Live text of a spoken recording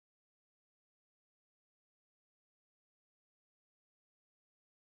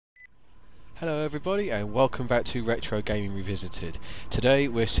Hello everybody and welcome back to Retro Gaming Revisited. Today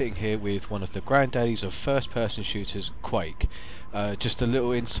we're sitting here with one of the granddaddies of first-person shooters, Quake. Just a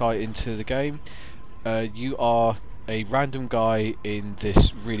little insight into the game. You are a random guy in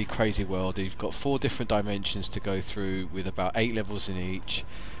this really crazy world. You've got 4 different dimensions to go through with about 8 levels in each.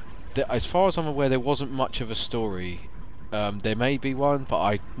 As far as I'm aware, there wasn't much of a story. There may be one, but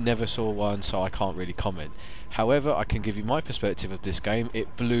I never saw one, so I can't really comment. However, I can give you my perspective of this game.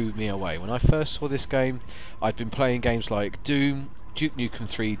 It blew me away. When I first saw this game, I'd been playing games like Doom, Duke Nukem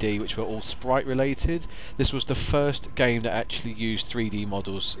 3D, which were all sprite related. This was the first game that actually used 3D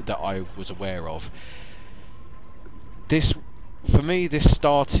models that I was aware of. For me, this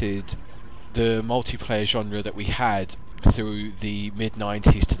started the multiplayer genre that we had through the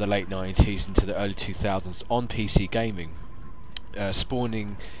mid-90s to the late 90s into the early 2000s on PC gaming,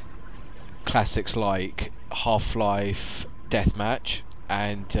 spawning classics like Half-Life, Deathmatch,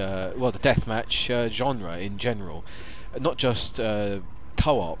 and the Deathmatch genre in general, not just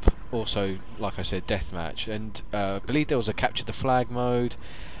co-op, also like I said, Deathmatch, and I believe there was a Capture the Flag mode,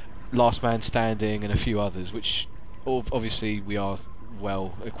 Last Man Standing, and a few others, which obviously we are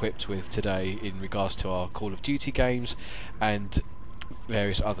well equipped with today in regards to our Call of Duty games and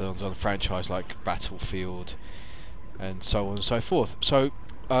various other ones on the franchise like Battlefield and so on and so forth. So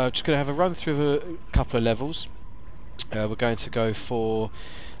just going to have a run through a couple of levels. We're going to go for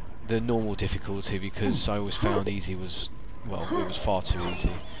the normal difficulty because I always found easy was, well, it was far too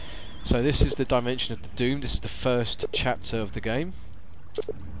easy. So this is the dimension of the Doom. This is the first chapter of the game,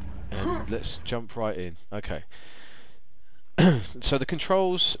 and let's jump right in. Okay. So the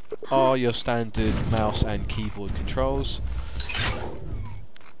controls are your standard mouse and keyboard controls.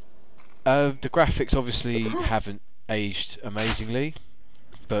 The graphics obviously haven't aged amazingly,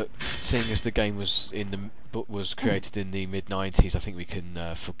 but seeing as the game was created in the mid-90s, I think we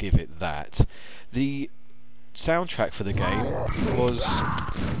can forgive it that. The soundtrack for the game was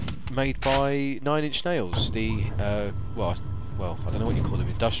made by 9 Inch Nails. Well, I don't know what you call them,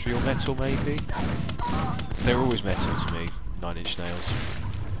 industrial metal maybe? They're always metal to me, 9 Inch Nails.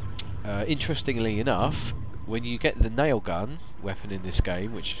 Interestingly enough, when you get the nail gun weapon in this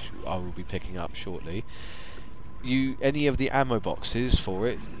game, which I will be picking up shortly, any of the ammo boxes for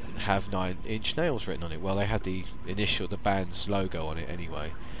it have 9 Inch Nails written on it. Well, they have the band's logo on it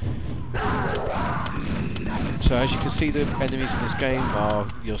anyway. So as you can see, the enemies in this game are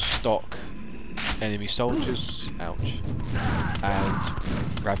your stock enemy soldiers, ouch,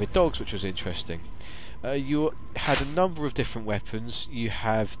 and rabid dogs, which was interesting. You had a number of different weapons. You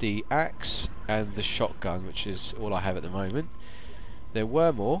have the axe and the shotgun, which is all I have at the moment. There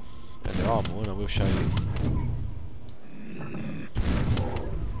were more, and there are more, and I will show you.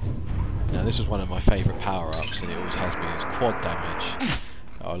 Now this was one of my favourite power-ups, and it always has been, is quad damage.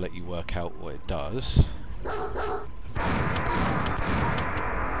 I'll let you work out what it does. Hey,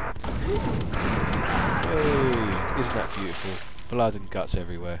 isn't that beautiful? Blood and guts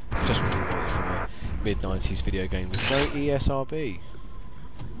everywhere. Just what we wanted from a mid-90s video game with no ESRB,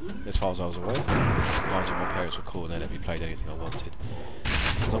 as far as I was aware. Mind you, my parents were cool and they let me play anything I wanted,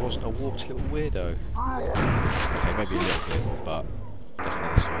 because I wasn't a warped little weirdo. Okay, maybe a little bit, but that's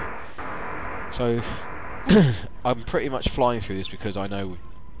another story. So, I'm pretty much flying through this because I know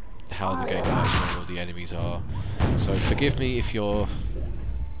how the game works and all the enemies are. So forgive me if you're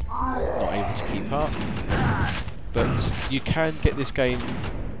not able to keep up. But you can get this game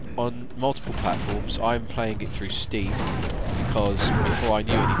on multiple platforms. I'm playing it through Steam because before I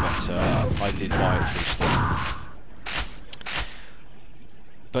knew any better, I did buy it through Steam.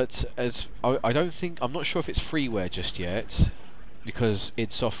 But I'm not sure if it's freeware just yet, because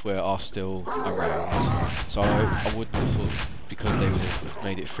id Software are still around. So I wouldn't have thought, because they would have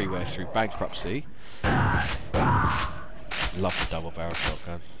made it freeware through bankruptcy. Love the double barrel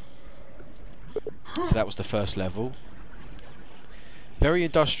shotgun. So that was the first level. Very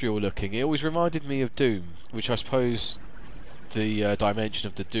industrial looking. It always reminded me of Doom, which I suppose the dimension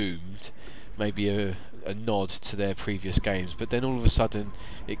of the Doomed may be a nod to their previous games, but then all of a sudden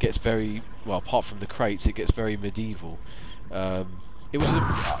it gets very, well, apart from the crates, it gets very medieval. It was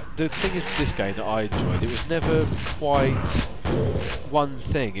the thing is with this game that I enjoyed, it was never quite one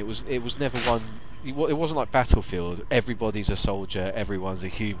thing. It was never one. It wasn't like Battlefield. Everybody's a soldier, everyone's a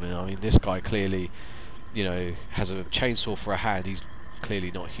human. I mean, this guy clearly, you know, has a chainsaw for a hand. He's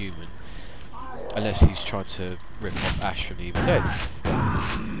clearly not human, unless he's trying to rip off Ash from Evil Dead.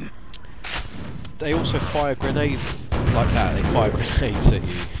 They also fire grenades like that. They fire grenades at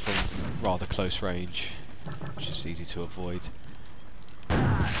you from rather close range, which is easy to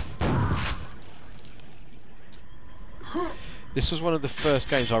This was one of the first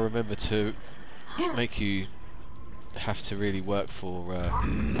games I remember to make you have to really work for your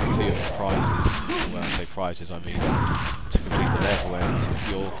prizes. When I say prizes, I mean to complete the level and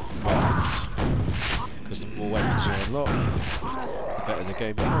your weapons. Because the more weapons you unlock, the better the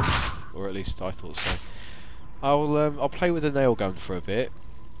game becomes. Or at least I thought so. I'll play with the nail gun for a bit.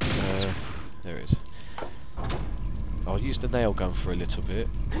 There it is. I'll use the nail gun for a little bit.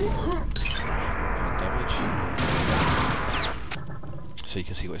 Damage. So you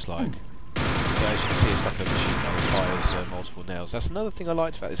can see what it's like. So as you can see, it's like a machine gun that fires multiple nails. That's another thing I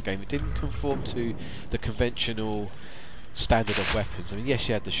liked about this game. It didn't conform to the conventional standard of weapons. I mean, yes,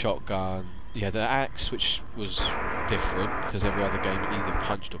 you had the shotgun, you had the axe, which was different because every other game either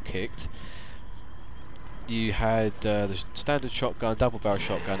punched or kicked. You had the standard shotgun, double barrel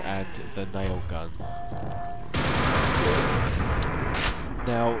shotgun, and the nail gun.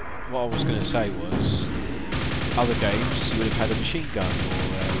 Now, what I was going to say was, other games you would have had a machine gun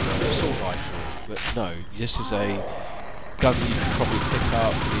or an assault rifle, but no, this is a gun that you can probably pick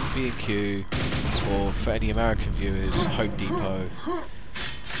up in B&Q or, for any American viewers, Home Depot,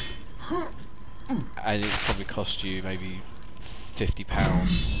 and it would probably cost you maybe £50.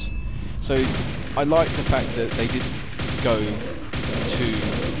 So I like the fact that they didn't go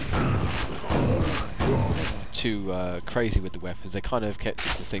too crazy with the weapons. They kind of kept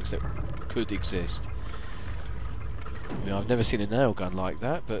it to things that could exist. I mean, I've never seen a nail gun like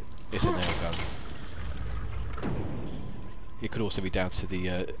that, but it's a nail gun. It could also be down to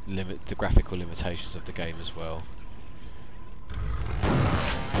the graphical limitations of the game as well.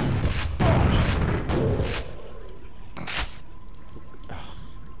 Oh,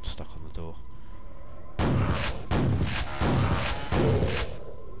 stuck on the door.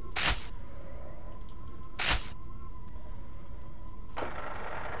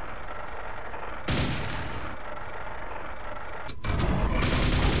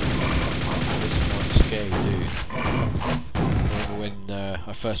 Scary dude. I remember when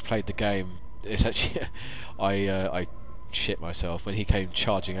I first played the game, it's actually I shit myself when he came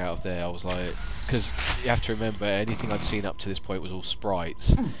charging out of there. I was like, because you have to remember, anything I'd seen up to this point was all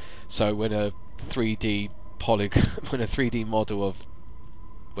sprites. So when a 3D when a 3D model of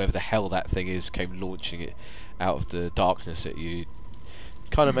whatever the hell that thing is came launching it out of the darkness at you,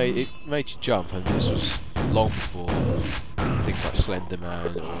 kind of made you jump. And this was long before things like Slender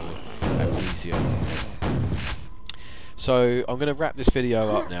Man or Amnesia. So I'm going to wrap this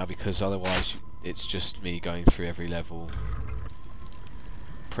video up now, because otherwise it's just me going through every level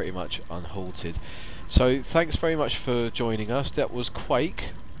pretty much unhalted. So thanks very much for joining us. That was Quake,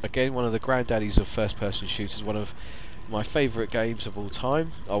 again one of the granddaddies of first person shooters, one of my favourite games of all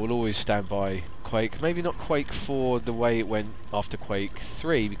time. I will always stand by Quake. Maybe not Quake 4 the way it went after Quake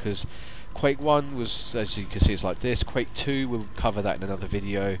 3, because Quake 1 was, as you can see, it's like this. Quake 2, we'll cover that in another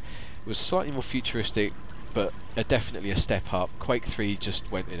video. It was slightly more futuristic, but definitely a step up. Quake 3 just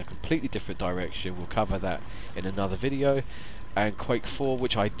went in a completely different direction. We'll cover that in another video. And Quake 4,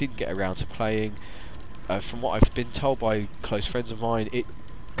 which I didn't get around to playing, from what I've been told by close friends of mine, it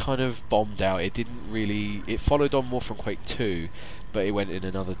kind of bombed out. It didn't really, it followed on more from Quake 2, but it went in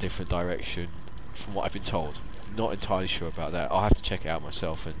another different direction from what I've been told. Not entirely sure about that. I'll have to check it out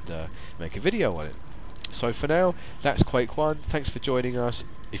myself and make a video on it. So for now, that's Quake 1. Thanks for joining us.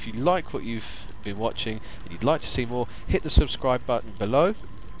 If you like what you've been watching and you'd like to see more, hit the subscribe button below,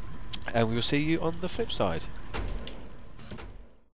 and we will see you on the flip side.